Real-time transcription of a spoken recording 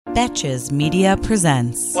Betches Media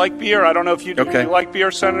presents. Like beer? I don't know if you do. Okay. You like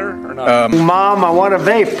beer, Senator, or not? Mom, I want a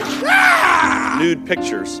vape. Nude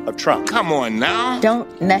pictures of Trump. Come on now.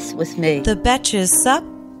 Don't mess with me. The Betches Sup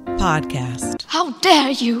Podcast. How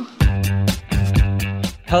dare you?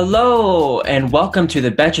 Hello, and welcome to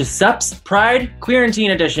the Betches Sups Pride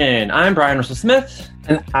Quarantine Edition. I'm Brian Russell Smith.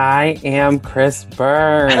 And I am Chris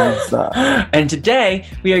Burns. And today,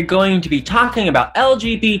 we are going to be talking about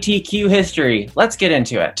LGBTQ history. Let's get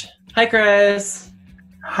into it. Hi, Chris.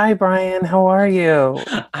 Hi, Brian. How are you?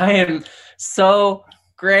 I am so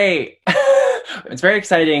great. It's very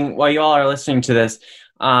exciting while you all are listening to this.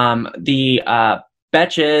 The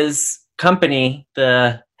Betches company,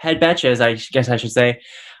 the head Betches, I guess I should say,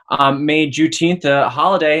 made Juneteenth a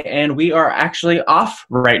holiday, and we are actually off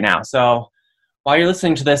right now. So while you're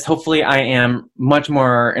listening to this, hopefully I am much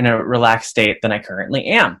more in a relaxed state than I currently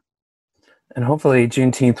am. And hopefully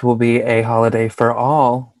Juneteenth will be a holiday for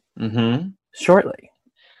all shortly.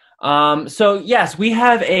 So yes, we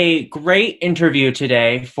have a great interview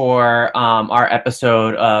today for our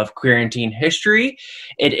episode of Quarantine History.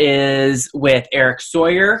 It is with Eric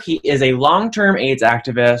Sawyer. He is a long-term AIDS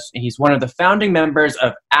activist. He's one of the founding members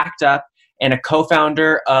of ACT UP and a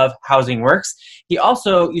co-founder of Housing Works. He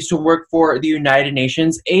also used to work for the United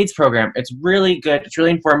Nations AIDS program. It's really good. It's really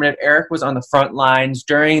informative. Eric was on the front lines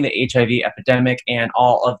during the HIV epidemic and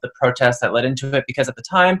all of the protests that led into it, because at the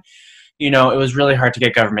time, you know, it was really hard to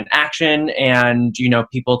get government action and, you know,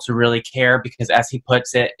 people to really care, because as he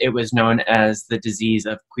puts it, it was known as the disease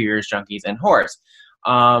of queers, junkies, and whores.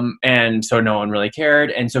 And so no one really cared.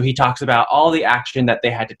 And so he talks about all the action that they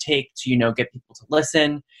had to take to, you know, get people to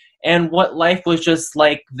listen, and what life was just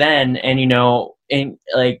like then, and, you know, in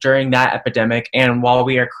like during that epidemic, and while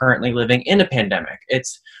we are currently living in a pandemic.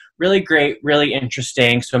 It's really great, really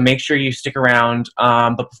interesting. So make sure you stick around.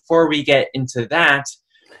 But before we get into that,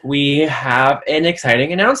 we have an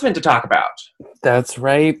exciting announcement to talk about. That's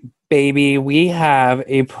right, baby. We have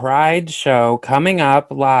a Pride show coming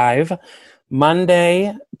up live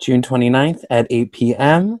Monday, June 29th at 8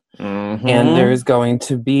 p.m. And there's going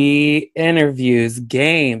to be interviews,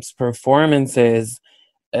 games, performances,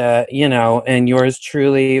 you know, and yours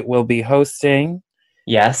truly will be hosting.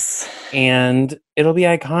 Yes. And it'll be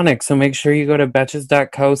iconic. So make sure you go to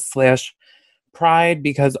betches.co/pride,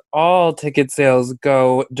 because all ticket sales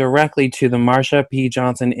go directly to the Marsha P.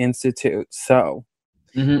 Johnson Institute. So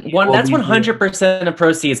that's 100% of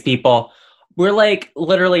proceeds, people. We're like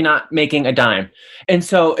literally not making a dime. And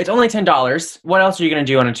so it's only $10. What else are you going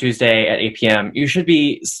to do on a Tuesday at 8 p.m.? You should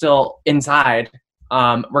be still inside.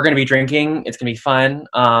 We're going to be drinking. It's going to be fun.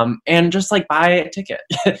 And just like buy a ticket,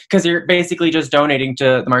 because you're basically just donating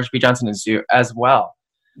to the Marsha P. Johnson Institute as well.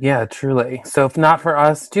 Yeah, truly. So if not for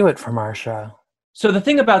us, do it for Marsha. So the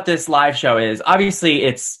thing about this live show is obviously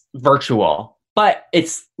it's virtual, but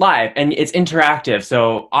it's live and it's interactive.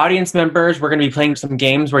 So audience members, we're going to be playing some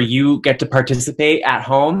games where you get to participate at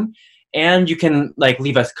home, and you can like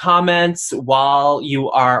leave us comments while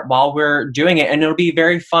we're doing it, and it'll be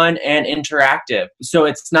very fun and interactive. So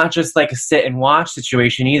it's not just like a sit and watch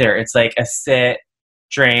situation either. It's like a sit,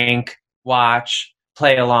 drink, watch,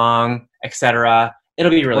 play along, etc. It'll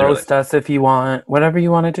be really roast us if you want, whatever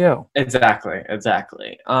you want to do. Exactly.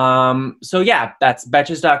 So yeah, that's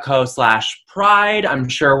betches.co/pride. I'm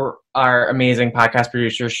sure our amazing podcast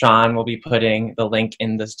producer, Sean, will be putting the link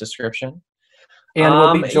in this description. And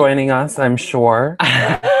will be joining us, I'm sure.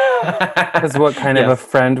 Because what kind of a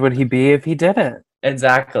friend would he be if he didn't?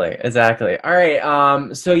 Exactly. All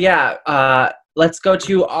right. So yeah, let's go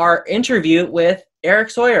to our interview with Eric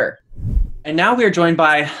Sawyer. And now we are joined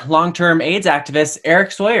by long-term AIDS activist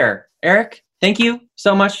Eric Sawyer. Eric, thank you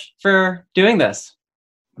so much for doing this.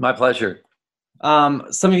 My pleasure. Some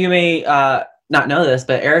of you may not know this,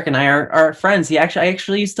 but Eric and I are friends. I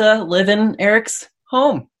actually used to live in Eric's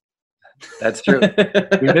home. That's true.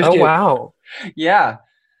 Oh, wow. Yeah,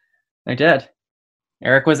 I did.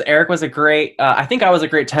 Eric was a great, I think I was a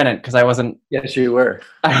great tenant, because I wasn't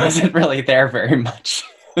really there very much.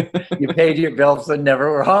 You paid your bills and never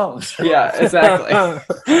were home. So. Yeah, exactly.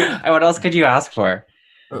 What else could you ask for?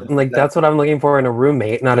 Like, that's what I'm looking for in a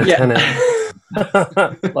roommate, not a tenant.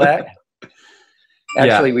 Well,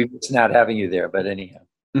 actually, we miss not having you there, but anyhow.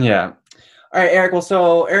 Yeah. All right, Eric. Well,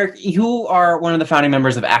 so Eric, you are one of the founding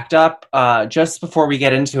members of ACT UP. Just before we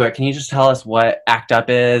get into it, can you just tell us what ACT UP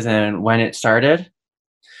is and when it started?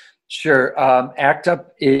 Sure. ACT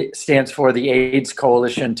UP stands for the AIDS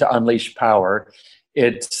Coalition to Unleash Power.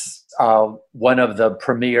 It's one of the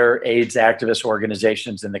premier AIDS activist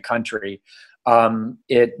organizations in the country.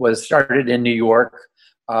 It was started in New York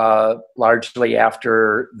largely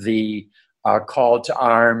after the call to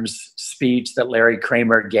arms speech that Larry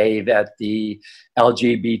Kramer gave at the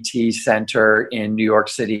LGBT Center in New York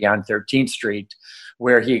City on 13th Street,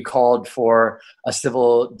 where he called for a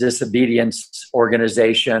civil disobedience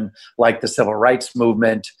organization like the Civil Rights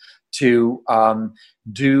Movement to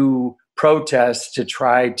do protests to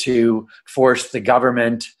try to force the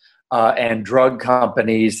government and drug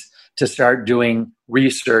companies to start doing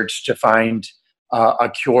research to find a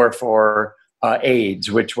cure for AIDS,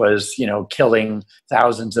 which was, killing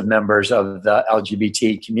thousands of members of the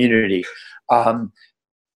LGBT community.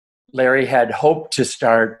 Larry had hoped to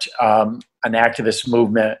start an activist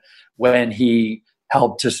movement when he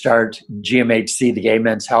helped to start GMHC, the Gay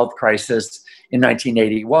Men's Health Crisis, in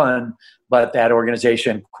 1981, but that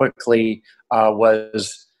organization quickly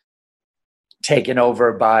was taken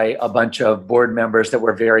over by a bunch of board members that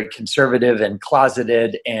were very conservative and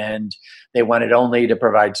closeted, and they wanted only to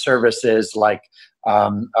provide services like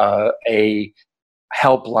a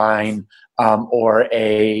helpline or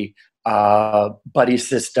a buddy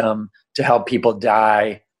system to help people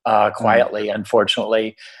die quietly,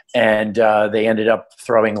 unfortunately. And they ended up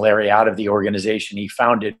throwing Larry out of the organization he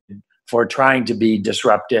founded for trying to be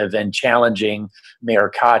disruptive and challenging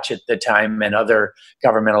Mayor Koch at the time and other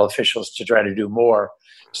governmental officials to try to do more.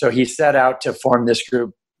 So he set out to form this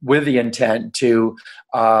group with the intent to,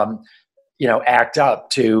 act up,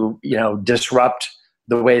 to, disrupt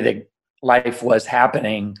the way that life was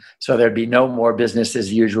happening, so there'd be no more business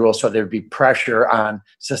as usual, so there'd be pressure on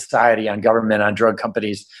society, on government, on drug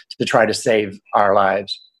companies to try to save our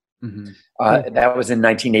lives. Mm-hmm. That was in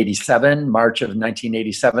 1987, March of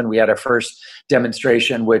 1987. We had our first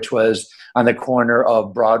demonstration, which was on the corner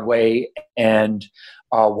of Broadway and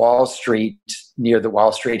Wall Street, near the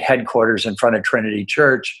Wall Street headquarters in front of Trinity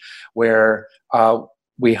Church, where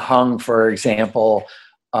we hung, for example,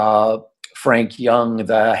 Frank Young,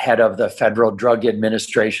 the head of the Federal Drug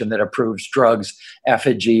Administration that approves drugs,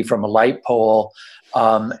 effigy from a light pole.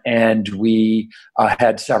 And we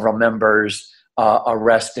had several members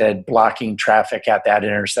arrested blocking traffic at that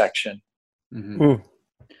intersection.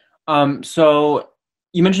 Mm-hmm. So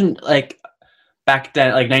you mentioned back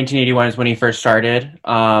then, 1981 is when he first started.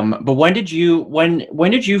 But when did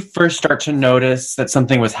you first start to notice that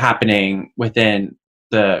something was happening within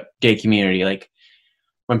the gay community?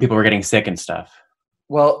 When people were getting sick and stuff?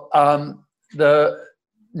 Well, the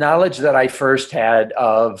knowledge that I first had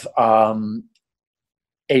of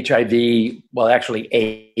HIV, well, actually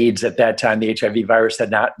AIDS at that time, the HIV virus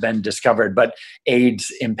had not been discovered, but AIDS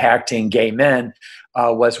impacting gay men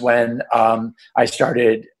was when I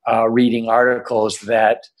started reading articles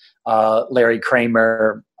that Larry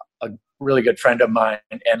Kramer, a really good friend of mine,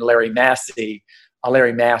 and Larry Mass, a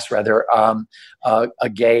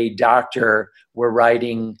gay doctor, were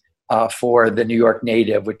writing for the New York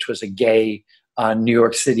Native, which was a gay New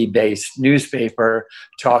York City-based newspaper,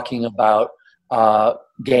 talking about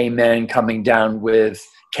gay men coming down with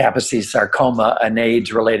Kaposi sarcoma, an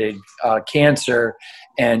AIDS-related cancer,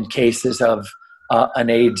 and cases of an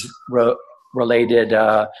AIDS-related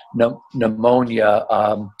pneumonia,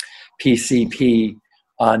 PCP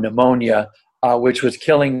pneumonia, which was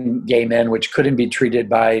killing gay men, which couldn't be treated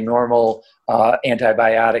by normal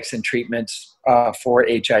antibiotics and treatments for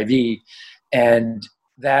HIV. And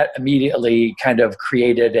that immediately kind of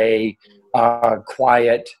created a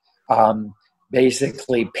quiet,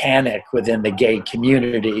 basically panic within the gay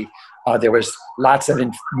community. There was lots of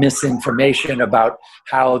misinformation about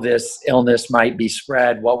how this illness might be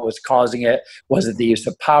spread, what was causing it. Was it the use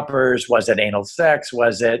of poppers? Was it anal sex?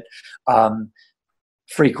 Was it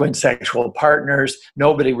frequent sexual partners?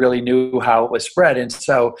 Nobody really knew how it was spread. And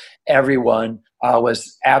so everyone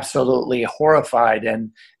was absolutely horrified.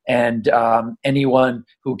 And anyone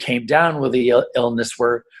who came down with the illness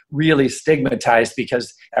were really stigmatized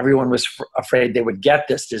because everyone was afraid they would get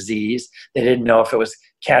this disease. They didn't know if it was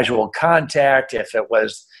casual contact, if it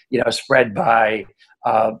was, spread by,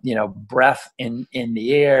 breath in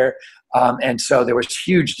the air. And so there was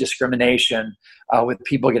huge discrimination with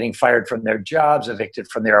people getting fired from their jobs, evicted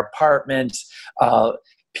from their apartments,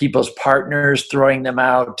 people's partners throwing them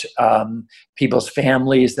out, people's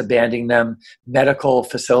families abandoning them, medical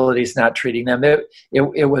facilities not treating them.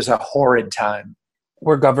 It was a horrid time.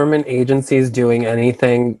 Were government agencies doing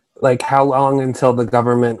anything? How long until the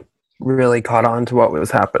government really caught on to what was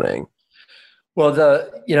happening? Well,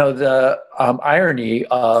 the irony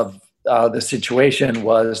of the situation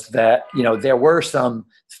was that, there were some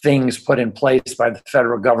things put in place by the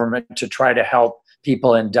federal government to try to help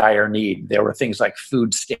people in dire need. There were things like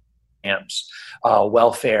food stamps,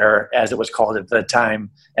 welfare, as it was called at the time.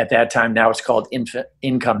 At that time, now it's called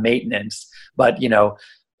income maintenance. But,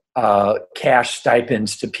 cash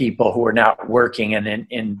stipends to people who were not working and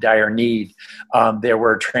in dire need. There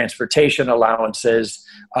were transportation allowances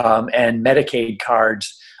and Medicaid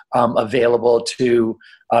cards available to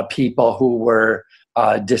people who were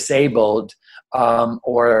disabled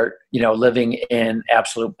or living in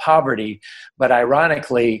absolute poverty. But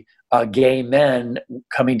ironically, gay men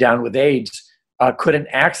coming down with AIDS couldn't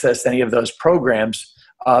access any of those programs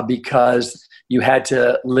because you had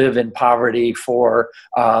to live in poverty for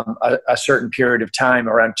a certain period of time,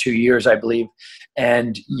 around 2 years, I believe,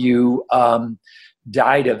 and you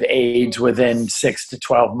died of AIDS within 6 to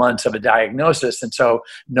 12 months of a diagnosis. And so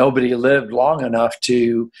nobody lived long enough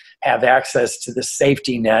to have access to the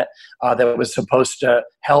safety net that was supposed to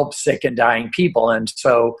help sick and dying people. And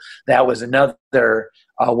so that was another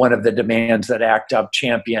one of the demands that ACT UP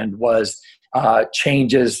championed was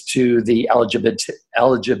changes to the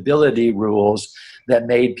eligibility rules that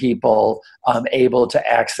made people able to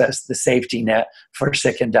access the safety net for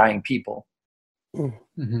sick and dying people.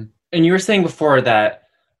 Mm-hmm. And you were saying before that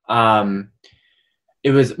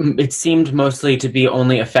it seemed mostly to be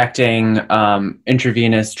only affecting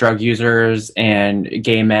intravenous drug users and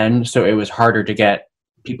gay men, so it was harder to get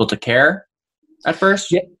people to care at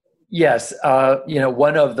first? Yes.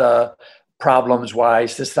 One of the problems why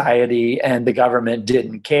society and the government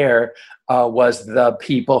didn't care was the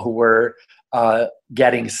people who were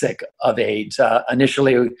getting sick of AIDS.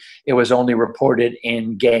 Initially, it was only reported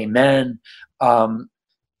in gay men.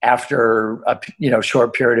 After a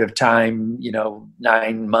short period of time,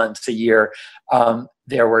 9 months, a year,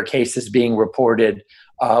 there were cases being reported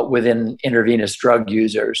within intravenous drug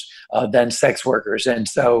users, then sex workers. And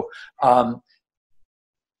so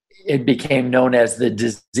it became known as the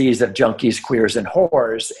disease of junkies, queers, and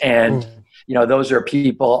whores. And those are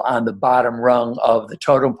people on the bottom rung of the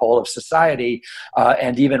totem pole of society.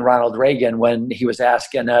 And even Ronald Reagan, when he was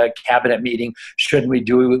asked in a cabinet meeting, shouldn't we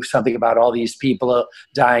do something about all these people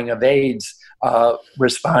dying of AIDS,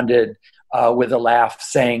 responded with a laugh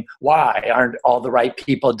saying, why? Aren't all the right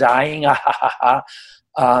people dying?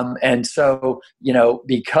 And so,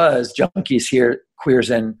 because junkies,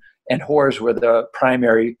 queers, and whores were the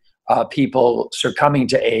primary people succumbing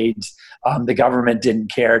to AIDS, the government didn't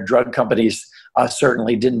care. Drug companies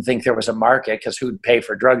certainly didn't think there was a market because who'd pay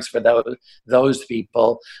for drugs for those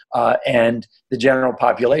people? And the general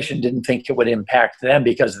population didn't think it would impact them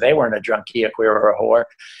because they weren't a junkie, a queer, or a whore.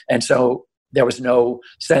 And so there was no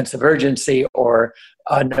sense of urgency or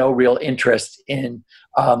no real interest in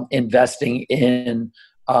investing in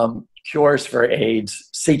cures for AIDS,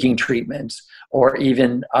 seeking treatments, or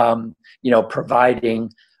even providing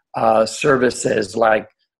services like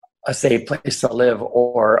a safe place to live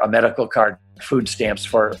or a medical card, food stamps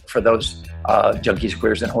for those junkies,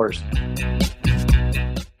 queers, and whores.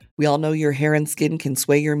 We all know your hair and skin can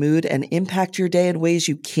sway your mood and impact your day in ways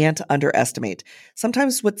you can't underestimate.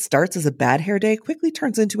 Sometimes what starts as a bad hair day quickly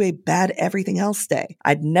turns into a bad everything else day.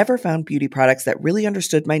 I'd never found beauty products that really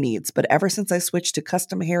understood my needs, but ever since I switched to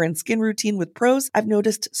custom hair and skin routine with Prose, I've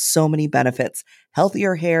noticed so many benefits.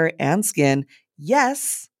 Healthier hair and skin,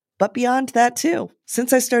 yes, but beyond that too.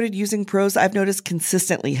 Since I started using Prose, I've noticed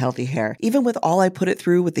consistently healthy hair. Even with all I put it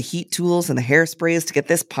through with the heat tools and the hairsprays to get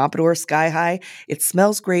this pompadour sky high, it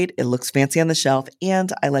smells great, it looks fancy on the shelf,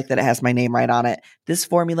 and I like that it has my name right on it. This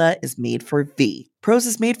formula is made for V. Prose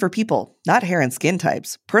is made for people, not hair and skin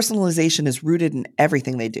types. Personalization is rooted in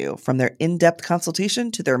everything they do, from their in-depth consultation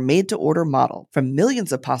to their made-to-order model. From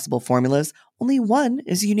millions of possible formulas, only one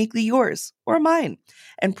is uniquely yours, or mine.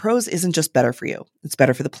 And Prose isn't just better for you, it's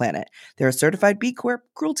better for the planet. They're a certified B Corp,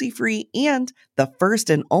 cruelty-free, and the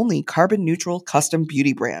first and only carbon-neutral custom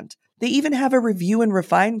beauty brand. They even have a review and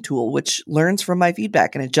refine tool, which learns from my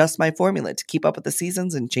feedback and adjusts my formula to keep up with the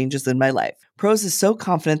seasons and changes in my life. Prose is so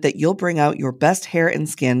confident that you'll bring out your best hair and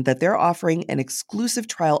skin that they're offering an exclusive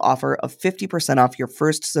trial offer of 50% off your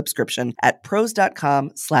first subscription at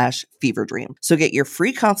prose.com/feverdream. So get your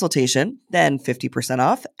free consultation, then 50%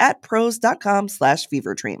 off at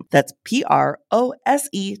prose.com/feverdream. That's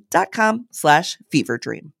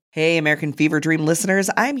prose.com/feverdream. Hey, American Fever Dream listeners,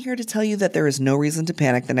 I'm here to tell you that there is no reason to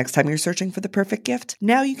panic the next time you're searching for the perfect gift.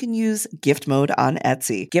 Now you can use Gift Mode on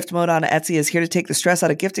Etsy. Gift Mode on Etsy is here to take the stress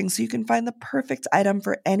out of gifting so you can find the perfect item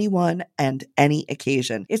for anyone and any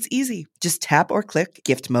occasion. It's easy. Just tap or click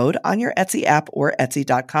Gift Mode on your Etsy app or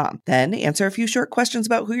Etsy.com. Then answer a few short questions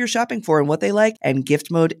about who you're shopping for and what they like, and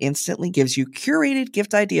Gift Mode instantly gives you curated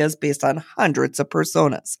gift ideas based on hundreds of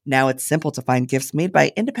personas. Now it's simple to find gifts made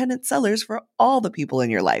by independent sellers for all the people in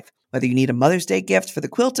your life. life. Whether you need a Mother's Day gift for the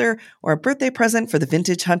quilter or a birthday present for the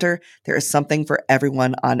vintage hunter, there is something for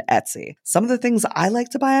everyone on Etsy. Some of the things I like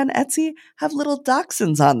to buy on Etsy have little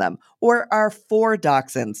dachshunds on them, or are for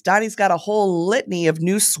dachshunds. Dottie's got a whole litany of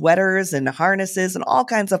new sweaters and harnesses and all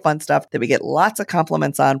kinds of fun stuff that we get lots of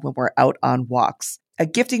compliments on when we're out on walks. A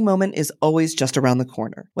gifting moment is always just around the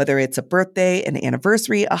corner. Whether it's a birthday, an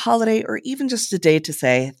anniversary, a holiday, or even just a day to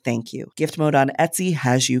say thank you, Gift Mode on Etsy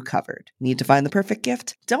has you covered. Need to find the perfect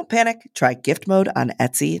gift? Don't panic. Try Gift Mode on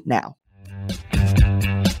Etsy now.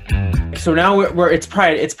 So now it's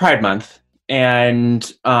Pride Month,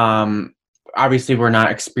 and obviously we're not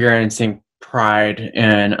experiencing Pride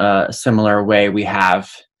in a similar way we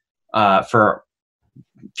have for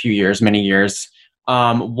a few years, many years.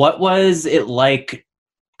 What was it like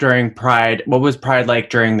during Pride? What was Pride like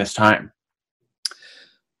during this time?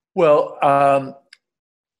 Well,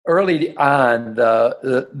 early on,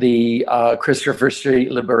 the Christopher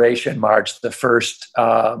Street Liberation March, the first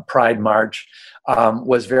Pride March,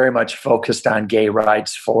 was very much focused on gay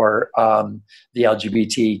rights for the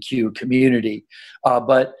LGBTQ community.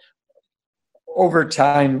 But over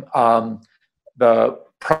time, the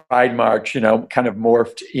Pride March, kind of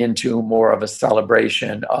morphed into more of a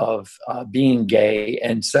celebration of being gay.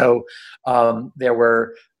 And so there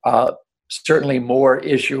were certainly more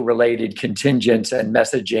issue-related contingents and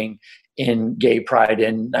messaging in Gay Pride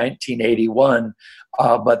in 1981.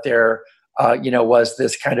 But there, was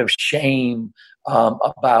this kind of shame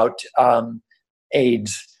about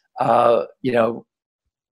AIDS,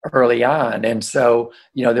 early on. And so,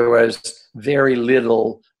 there was very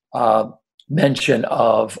little mention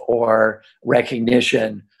of or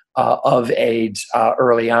recognition of AIDS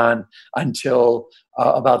early on until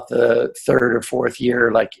about the third or fourth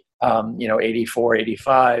year, like 84,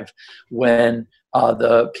 85, when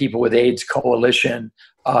the People with AIDS Coalition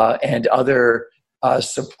and other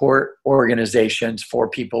support organizations for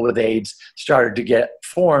people with AIDS started to get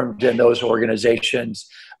formed, and those organizations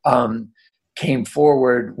came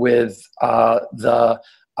forward with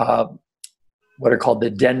what are called the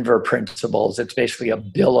Denver Principles. It's basically a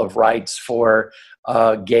Bill of Rights for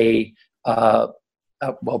gay,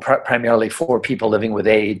 primarily for people living with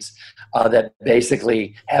AIDS, that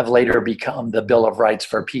basically have later become the Bill of Rights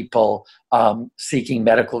for people seeking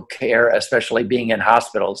medical care, especially being in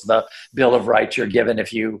hospitals. The Bill of Rights you're given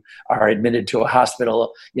if you are admitted to a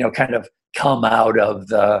hospital, kind of come out of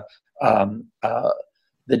the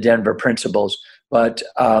Denver Principles. But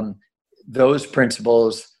those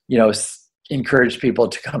principles, encouraged people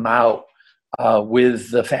to come out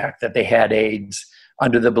with the fact that they had AIDS,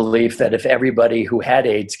 under the belief that if everybody who had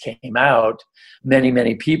AIDS came out, many,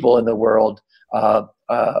 many people in the world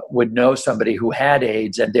would know somebody who had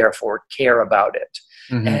AIDS and therefore care about it,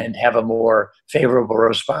 and have a more favorable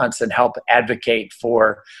response and help advocate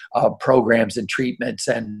for programs and treatments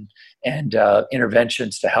and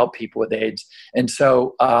interventions to help people with AIDS. And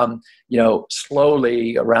so,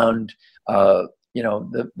 slowly around the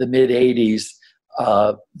mid 80s,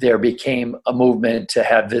 there became a movement to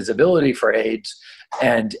have visibility for AIDS,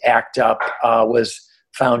 and ACT UP was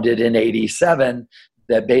founded in 87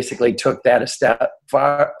 that basically took that a step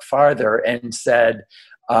farther and said,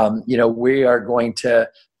 we are going to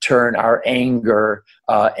turn our anger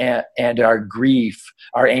and our grief,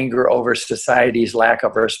 our anger over society's lack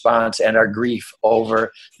of response and our grief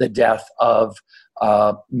over the death of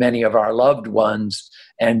many of our loved ones,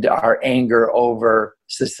 and our anger over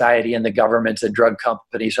society and the governments and drug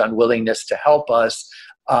companies' unwillingness to help us,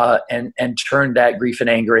 and turn that grief and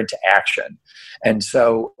anger into action. And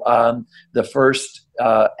so the first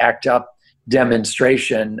ACT UP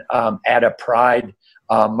demonstration at a Pride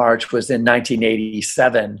march was in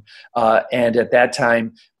 1987. And at that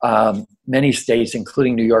time, many states,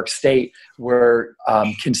 including New York State, were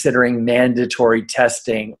considering mandatory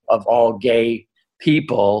testing of all gay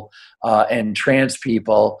people and trans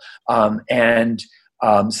people, and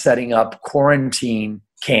setting up quarantine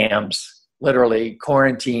camps, literally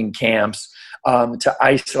quarantine camps, to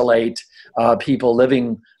isolate people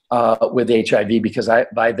living with HIV, because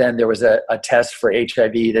by then there was a test for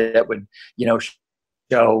HIV that would,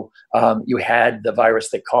 show you had the virus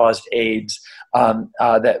that caused AIDS,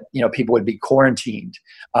 that people would be quarantined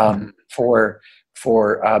for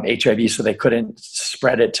HIV, so they couldn't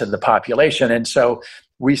spread it to the population. And so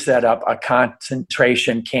we set up a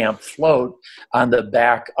concentration camp float on the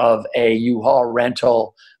back of a U-Haul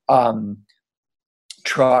rental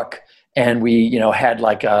truck, and we had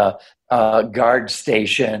like a guard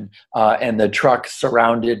station, and the truck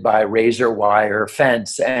surrounded by razor wire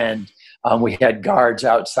fence, and We had guards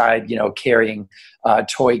outside, carrying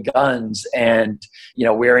toy guns and,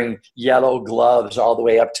 wearing yellow gloves all the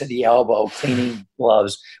way up to the elbow, cleaning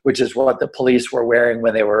gloves, which is what the police were wearing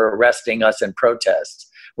when they were arresting us in protests.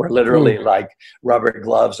 Were literally like rubber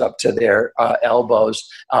gloves up to their elbows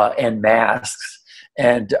and masks.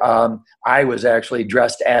 And I was actually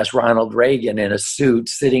dressed as Ronald Reagan in a suit,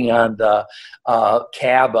 sitting on the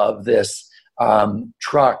cab of this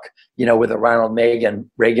truck, with a Ronald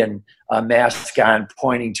Reagan mask on,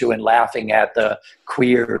 pointing to and laughing at the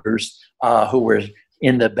queers who were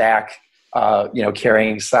in the back,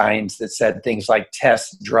 carrying signs that said things like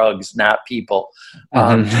 "test drugs, not people,"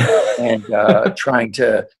 and trying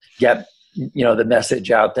to get the message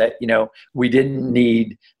out that we didn't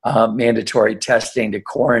need mandatory testing to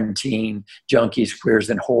quarantine junkies, queers,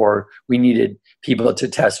 and whore. We needed people to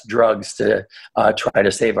test drugs to try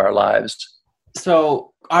to save our lives.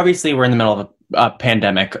 So obviously we're in the middle of a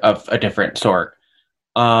pandemic of a different sort.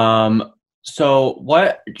 So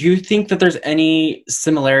what do you think that there's any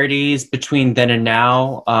similarities between then and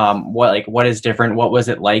now? What is different? What was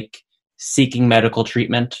it like seeking medical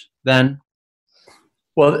treatment then?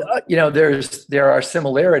 Well, there are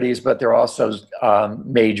similarities, but there are also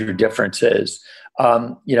major differences.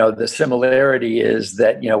 The similarity is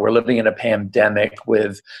that, we're living in a pandemic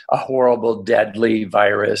with a horrible, deadly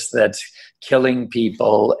virus that's killing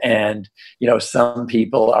people. And, some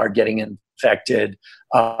people are getting infected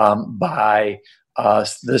by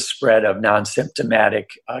the spread of non-symptomatic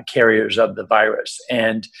carriers of the virus.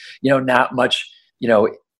 And, not much,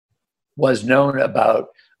 was known about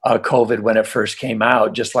COVID when it first came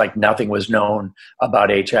out, just like nothing was known about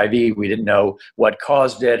HIV. We didn't know what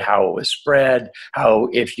caused it, how it was spread, how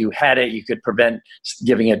if you had it, you could prevent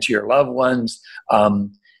giving it to your loved ones.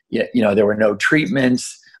 There were no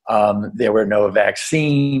treatments. There were no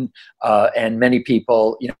vaccine, and many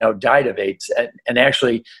people, died of AIDS. And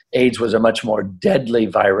actually, AIDS was a much more deadly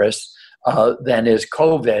virus than is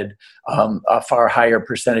COVID. A far higher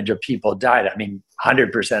percentage of people died.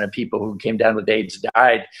 100% of people who came down with AIDS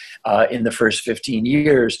died in the first 15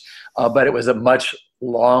 years, but it was a much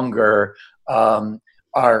longer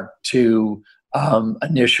arc to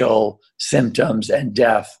initial symptoms and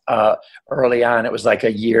death. Early on, it was like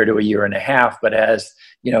a year to a year and a half, but as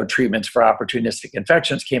treatments for opportunistic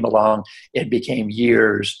infections came along, it became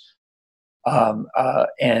years.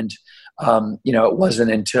 It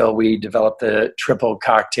wasn't until we developed the triple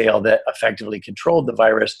cocktail that effectively controlled the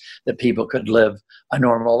virus that people could live a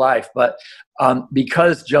normal life. But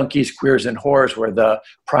because junkies, queers, and whores were the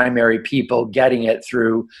primary people getting it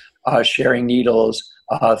through sharing needles,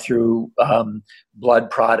 through blood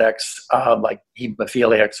products, like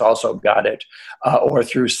hemophiliacs also got it, or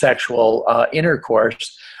through sexual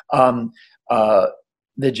intercourse,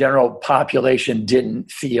 the general population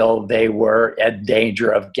didn't feel they were at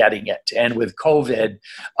danger of getting it. And with COVID,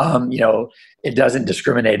 it doesn't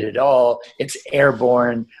discriminate at all. It's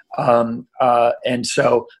airborne. And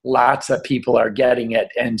so lots of people are getting it.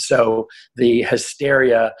 And so the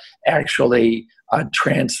hysteria actually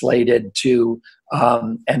translated to,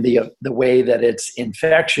 and the way that it's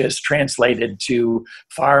infectious translated to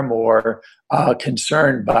far more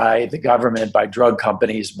concern by the government, by drug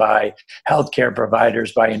companies, by healthcare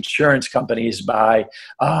providers, by insurance companies, by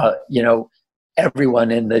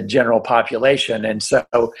everyone in the general population. And so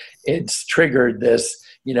it's triggered this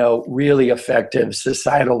really effective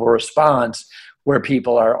societal response where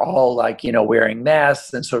people are all wearing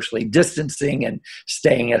masks and socially distancing and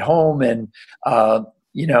staying at home and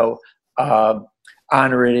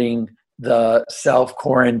honoring the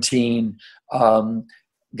self-quarantine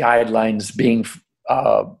guidelines being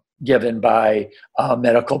given by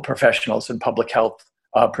medical professionals and public health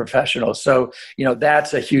professionals. So,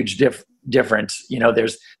 that's a huge difference.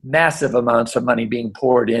 There's massive amounts of money being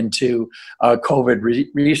poured into COVID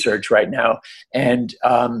research right now. And,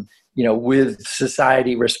 with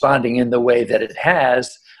society responding in the way that it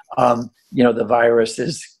has, the virus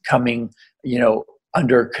is coming,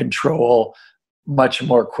 under control much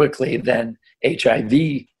more quickly than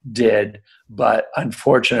HIV did, but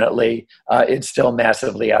unfortunately, it's still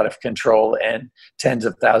massively out of control, and tens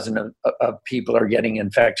of thousands of people are getting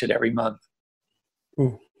infected every month.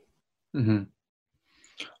 Mm-hmm.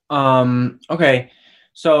 Okay,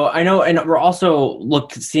 so I know, and we're also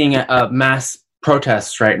seeing a mass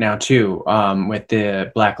protests right now too, with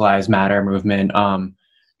the Black Lives Matter movement.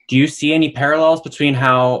 Do you see any parallels between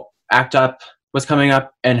how ACT UP was coming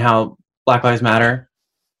up and how Black Lives Matter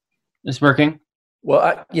is working?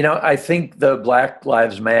 Well, I think the Black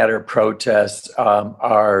Lives Matter protests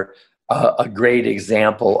are a great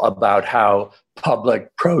example about how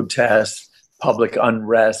public protests, public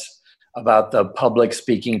unrest about the public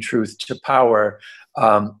speaking truth to power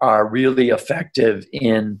are really effective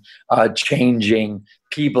in changing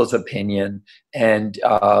people's opinion and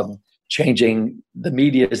changing the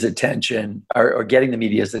media's attention or getting the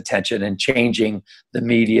media's attention and changing the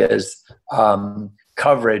media's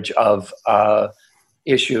coverage of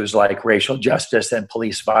issues like racial justice and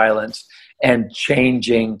police violence and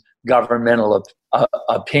changing governmental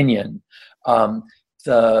opinion.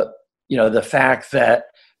 The fact that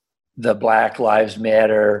the Black Lives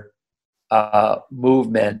Matter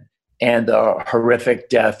movement and the horrific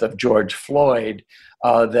death of George Floyd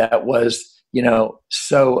that was,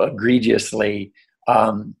 so egregiously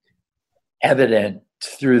evident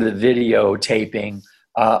through the videotaping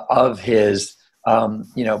of his,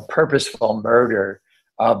 purposeful murder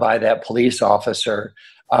by that police officer,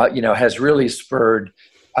 has really spurred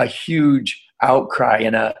a huge outcry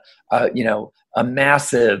and a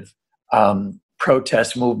massive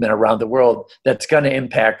protest movement around the world that's going to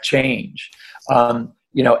impact change.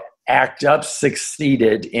 ACT UP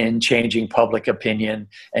succeeded in changing public opinion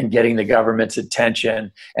and getting the government's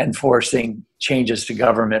attention and forcing changes to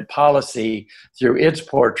government policy through its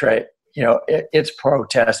protests.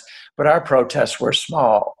 But our protests were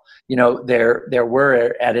small. There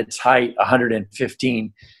were at its height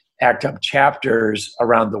 115 ACT UP chapters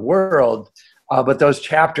around the world. But those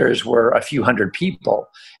chapters were a few hundred people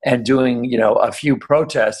and doing, a few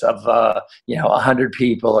protests of, 100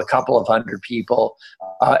 people, a couple of hundred people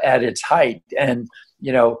at its height. And,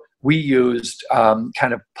 we used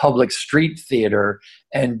kind of public street theater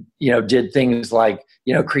and, did things like,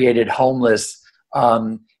 created homeless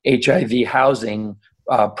HIV housing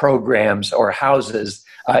programs or houses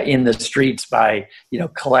in the streets by,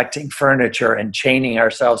 collecting furniture and chaining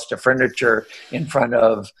ourselves to furniture in front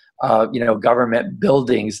of government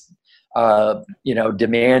buildings,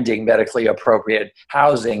 demanding medically appropriate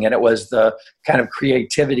housing. And it was the kind of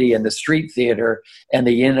creativity in the street theater and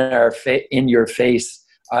the in-your-face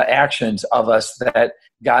actions of us that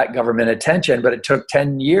got government attention. But it took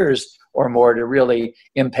 10 years or more to really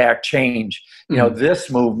impact change.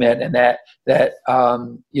 This movement and that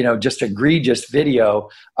just egregious video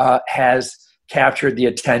has captured the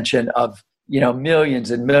attention of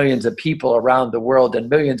millions and millions of people around the world, and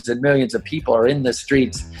millions of people are in the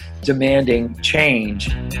streets demanding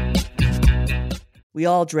change. We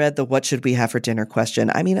all dread the what should we have for dinner question.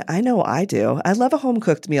 I mean, I know I do. I love a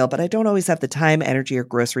home-cooked meal, but I don't always have the time, energy, or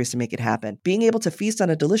groceries to make it happen. Being able to feast on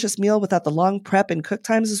a delicious meal without the long prep and cook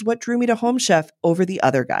times is what drew me to Home Chef over the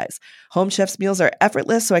other guys. Home Chef's meals are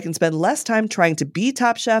effortless, so I can spend less time trying to be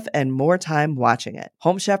Top Chef and more time watching it.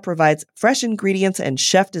 Home Chef provides fresh ingredients and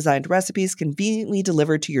chef-designed recipes conveniently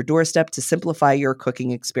delivered to your doorstep to simplify your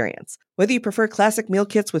cooking experience. Whether you prefer classic meal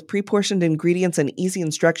kits with pre-portioned ingredients and easy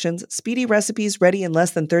instructions, speedy recipes ready in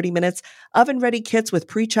less than 30 minutes, oven-ready kits with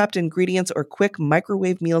pre-chopped ingredients, or quick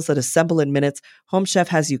microwave meals that assemble in minutes, Home Chef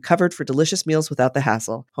has you covered for delicious meals without the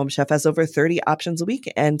hassle. Home Chef has over 30 options a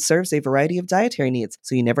week and serves a variety of dietary needs,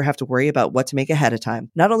 so you never have to worry about what to make ahead of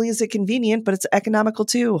time. Not only is it convenient, but it's economical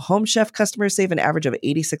too. Home Chef customers save an average of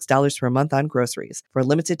 $86 per month on groceries. For a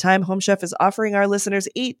limited time, Home Chef is offering our listeners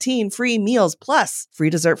 18 free meals plus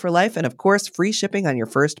free dessert for life and, of course, free shipping on your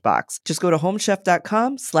first box. Just go to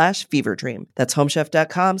homechef.com/feverdream. That's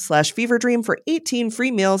homechef.com/feverdream for 18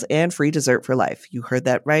 free meals and free dessert for life. You heard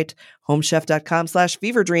that right.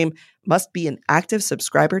 Homechef.com/feverdream. Must be an active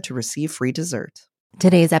subscriber to receive free dessert.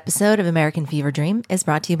 Today's episode of American Fever Dream is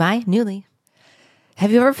brought to you by Nuuly.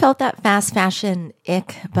 Have you ever felt that fast fashion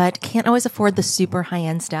ick, but can't always afford the super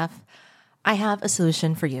high-end stuff? I have a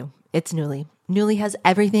solution for you. It's Nuuly. Nuuly has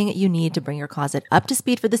everything you need to bring your closet up to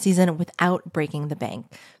speed for the season without breaking the bank.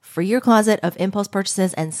 Free your closet of impulse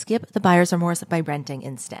purchases and skip the buyer's remorse by renting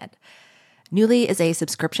instead. Nuuly is a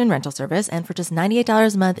subscription rental service, and for just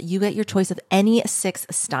 $98 a month, you get your choice of any 6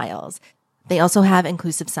 styles. They also have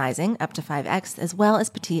inclusive sizing, up to 5X, as well as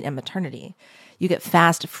petite and maternity. You get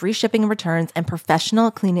fast, free shipping and returns, and professional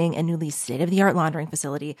cleaning in Nuuly's state-of-the-art laundering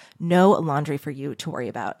facility. No laundry for you to worry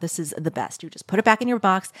about. This is the best. You just put it back in your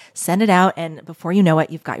box, send it out, and before you know it,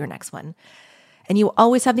 you've got your next one. And you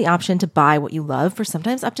always have the option to buy what you love for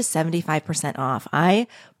sometimes up to 75% off. I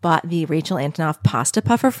bought the Rachel Antonoff pasta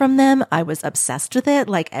puffer from them. I was obsessed with it,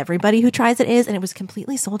 like everybody who tries it is, and it was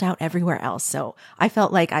completely sold out everywhere else. So I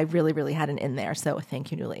felt like I really, really had an in there. So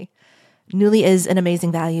thank you, Nuuly. Nuuly is an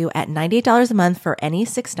amazing value at $98 a month for any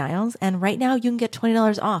 6 styles. And right now you can get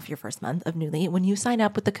 $20 off your first month of Nuuly when you sign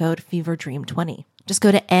up with the code FEVERDREAM20. Just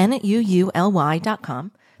go to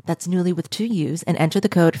NUULY.com. That's Nuuly with 2 U's, and enter the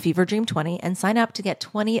code FEVERDREAM20 and sign up to get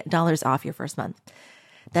 $20 off your first month.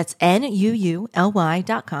 That's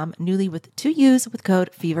NUULY.com, Nuuly with 2 U's with code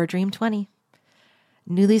FeverDream20.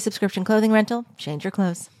 Nuuly subscription clothing rental. Change your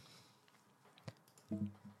clothes.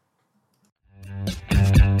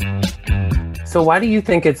 So why do you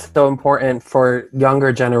think it's so important for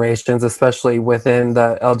younger generations, especially within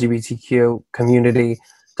the LGBTQ community,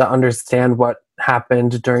 to understand what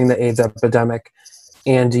happened during the AIDS epidemic?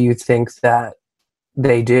 And do you think that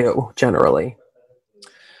they do generally?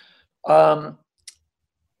 I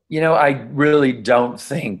really don't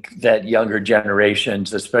think that younger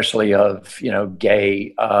generations, especially of,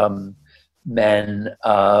 gay men,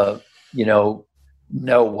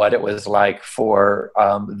 know what it was like for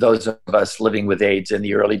those of us living with AIDS in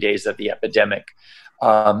the early days of the epidemic.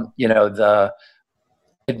 The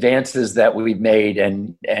advances that we've made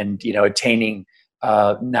and attaining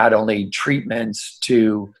not only treatments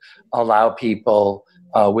to allow people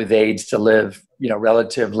with AIDS to live,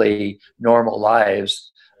 relatively normal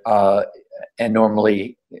lives and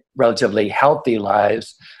normally relatively healthy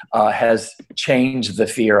lives has changed the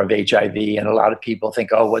fear of HIV. And a lot of people think,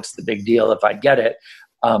 oh, what's the big deal if I get it?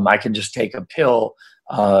 I can just take a pill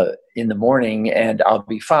in the morning and I'll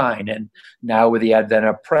be fine. And now with the advent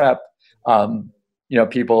of PrEP,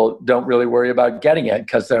 people don't really worry about getting it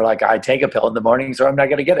because they're like, I take a pill in the morning, so I'm not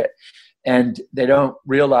going to get it. And they don't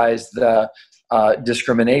realize the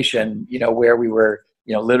discrimination, where we were,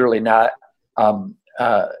 literally not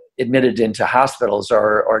admitted into hospitals,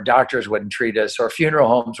 or doctors wouldn't treat us, or funeral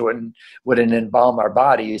homes wouldn't embalm our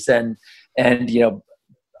bodies. And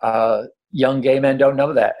young gay men don't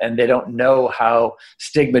know that, and they don't know how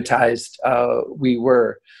stigmatized we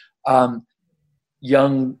were.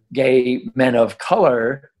 Young gay men of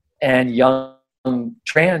color and young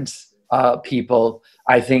trans people,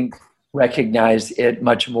 I think, recognize it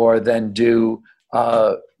much more than do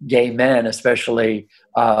gay men, especially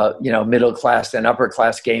middle class and upper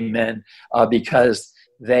class gay men, because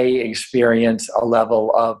they experience a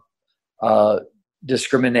level of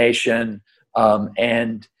discrimination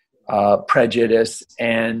and prejudice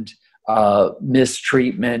and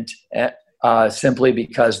mistreatment simply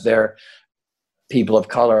because they're people of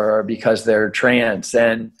color or because they're trans.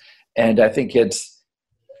 And I think it's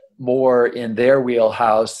more in their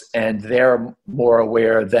wheelhouse, and they're more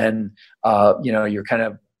aware than your kind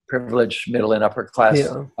of privileged middle and upper class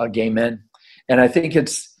gay men. And I think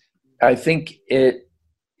it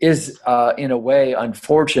is in a way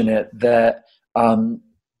unfortunate that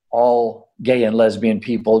all gay and lesbian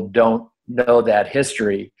people don't know that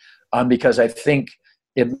history, because I think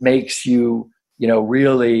it makes you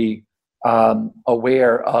really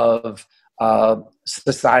aware of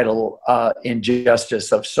societal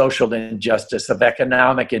injustice, of social injustice, of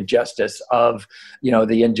economic injustice, of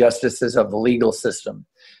the injustices of the legal system.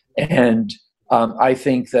 And I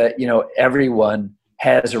think that everyone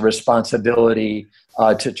has a responsibility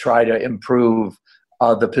to try to improve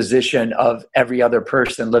the position of every other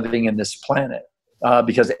person living in this planet,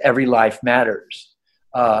 because every life matters,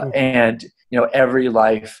 and every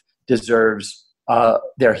life deserves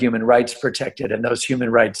their human rights protected, and those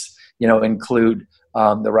human rights include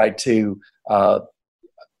the right to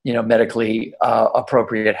medically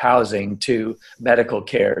appropriate housing, to medical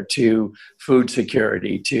care, to food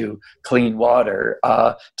security, to clean water,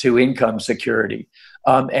 to income security.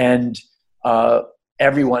 And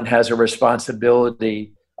everyone has a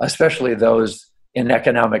responsibility, especially those in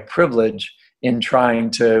economic privilege, in trying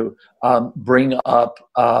to bring up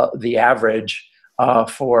the average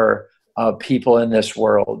for people in this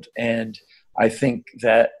world. And I think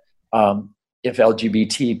that if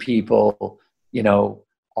LGBT people,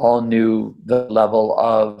 all knew the level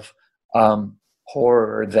of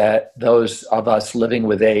horror that those of us living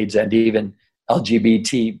with AIDS, and even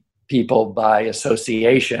LGBT people by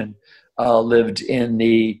association, lived in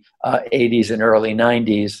the 80s and early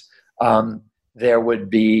 90s, there would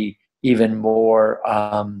be even more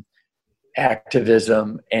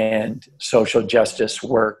activism and social justice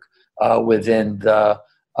work within the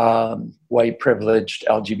white privileged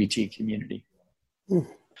LGBT community. That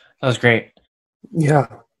was great. Yeah.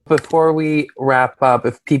 Before we wrap up,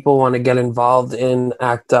 if people want to get involved in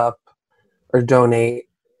ACT UP or donate,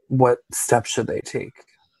 what steps should they take?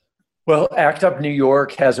 Well, ACT UP New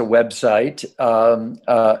York has a website,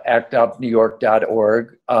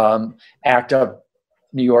 actupnewyork.org. ACT UP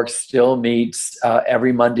New York still meets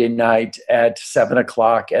every Monday night at 7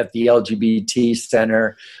 o'clock at the LGBT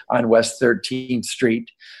Center on West 13th Street.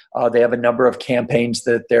 They have a number of campaigns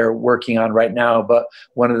that they're working on right now, but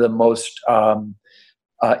one of the most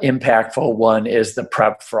impactful one is the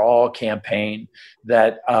PrEP for All campaign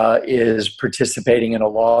that is participating in a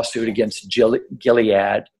lawsuit against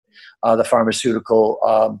Gilead the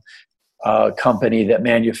pharmaceutical company that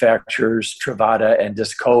manufactures Truvada and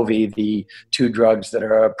Descovy, the two drugs that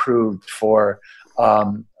are approved for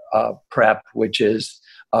PrEP, which is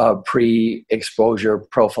pre-exposure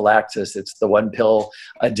prophylaxis. It's the one pill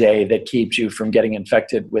a day that keeps you from getting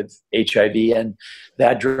infected with HIV, and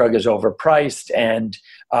that drug is overpriced, and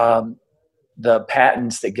the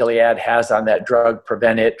patents that Gilead has on that drug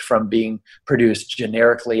prevent it from being produced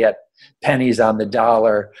generically at pennies on the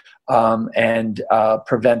dollar, and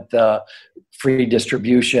prevent the free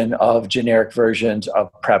distribution of generic versions of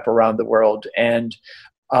PrEP around the world. And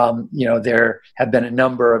there have been a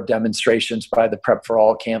number of demonstrations by the PrEP for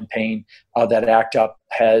All campaign that ACT UP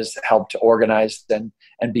has helped to organize and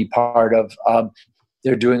be part of.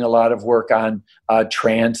 They're doing a lot of work on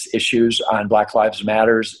trans issues, on Black Lives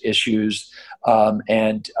Matters issues,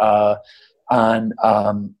 and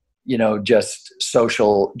on just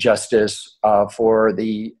social justice for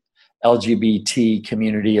the LGBT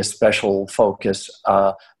community, a special focus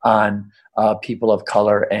on people of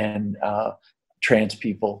color and trans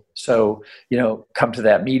people. So, come to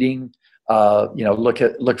that meeting, look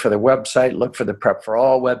for the website, look for the PrEP for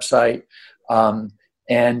All website.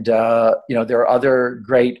 And there are other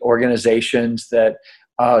great organizations that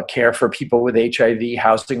care for people with HIV.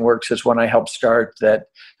 Housing Works is one I helped start that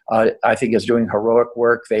I think is doing heroic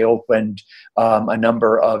work. They opened a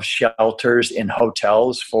number of shelters in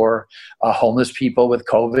hotels for homeless people with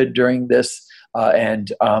COVID during this,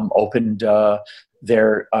 and opened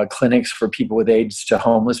their clinics for people with AIDS to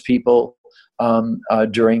homeless people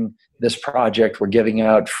during this project. We're giving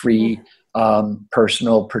out free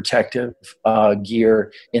personal protective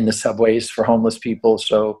gear in the subways for homeless people.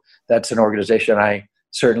 So that's an organization I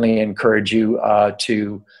certainly encourage you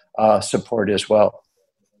to support as well.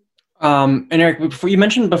 And Eric, you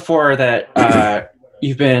mentioned before that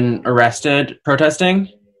you've been arrested protesting.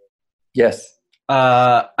 Yes.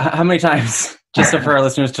 How many times? Just so for our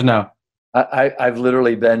listeners to know. I've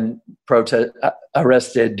literally been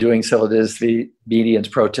arrested doing civil disobedience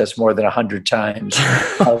protests more than 100 times.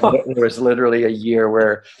 There was literally a year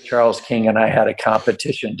where Charles King and I had a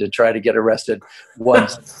competition to try to get arrested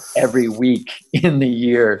once every week in the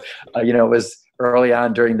year. It was early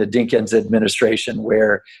on during the Dinkins administration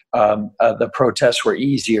where the protests were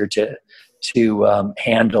easier to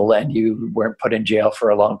handle, and you weren't put in jail for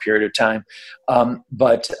a long period of time.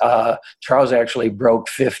 But Charles actually broke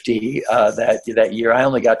 50 that year. I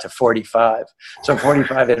only got to 45. So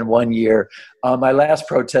 45 in 1 year. My last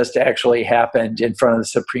protest actually happened in front of the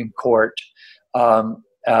Supreme Court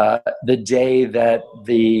the day that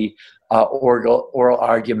the oral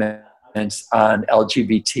arguments on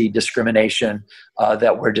LGBT discrimination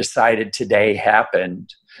that were decided today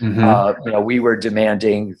happened. Mm-hmm. We were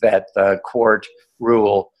demanding that the court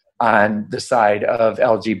rule on the side of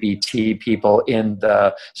LGBT people in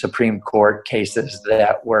the Supreme Court cases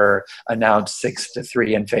that were announced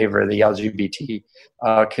 6-3 in favor of the LGBT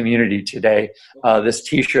community today. This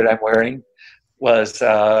T-shirt I'm wearing was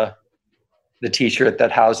the T-shirt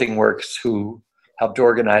that Housing Works, who helped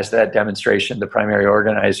organize that demonstration, the primary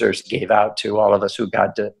organizers, gave out to all of us who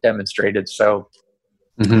got demonstrated. So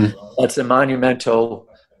that's a monumental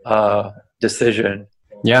decision.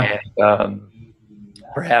 Yeah. And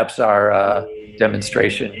perhaps our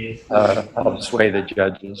demonstration helped sway the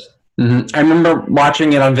judges. I remember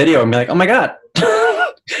watching it on video and be like, "Oh my God!"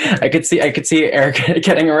 I could see Eric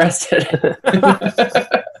getting arrested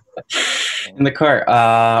in the court.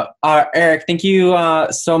 Eric, thank you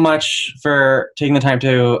so much for taking the time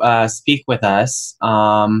to speak with us.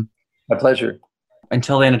 My pleasure.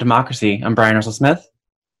 Until the End of Democracy, I'm Brian Russell Smith.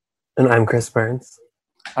 And I'm Chris Burns.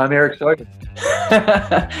 I'm Eric Sawyer. This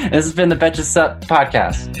has been the Betches Sup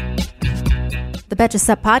podcast. The Betches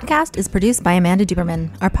Sup podcast is produced by Amanda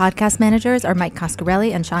Duberman. Our podcast managers are Mike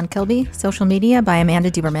Coscarelli and Sean Kilby. Social media by Amanda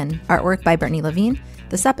Duberman. Artwork by Brittany Levine.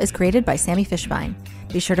 The Sup is created by Sammy Fishbein.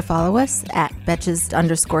 Be sure to follow us at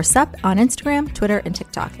Betches_Sup on Instagram, Twitter, and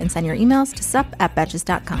TikTok, and send your emails to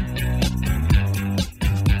sup@betches.com.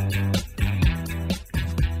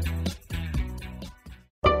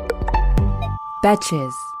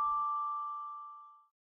 Betches.